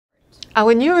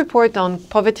Our new report on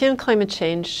poverty and climate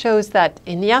change shows that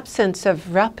in the absence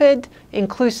of rapid,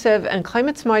 inclusive, and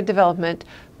climate-smart development,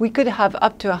 we could have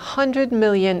up to 100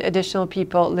 million additional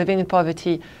people living in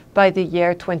poverty by the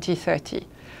year 2030.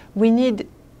 We need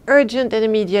urgent and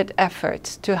immediate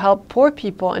efforts to help poor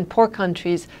people and poor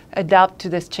countries adapt to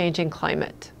this changing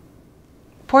climate.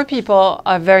 Poor people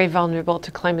are very vulnerable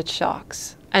to climate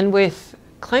shocks, and with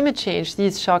climate change,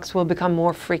 these shocks will become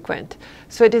more frequent.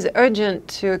 So it is urgent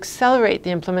to accelerate the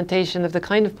implementation of the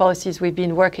kind of policies we've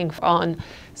been working on,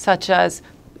 such as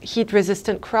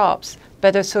heat-resistant crops,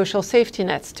 better social safety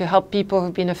nets to help people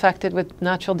who've been affected with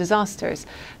natural disasters,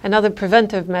 and other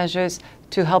preventive measures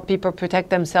to help people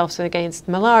protect themselves against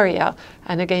malaria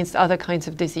and against other kinds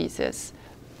of diseases.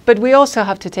 But we also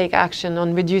have to take action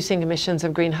on reducing emissions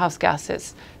of greenhouse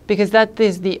gases, because that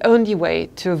is the only way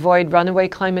to avoid runaway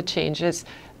climate changes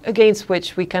against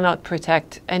which we cannot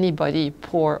protect anybody,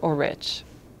 poor or rich.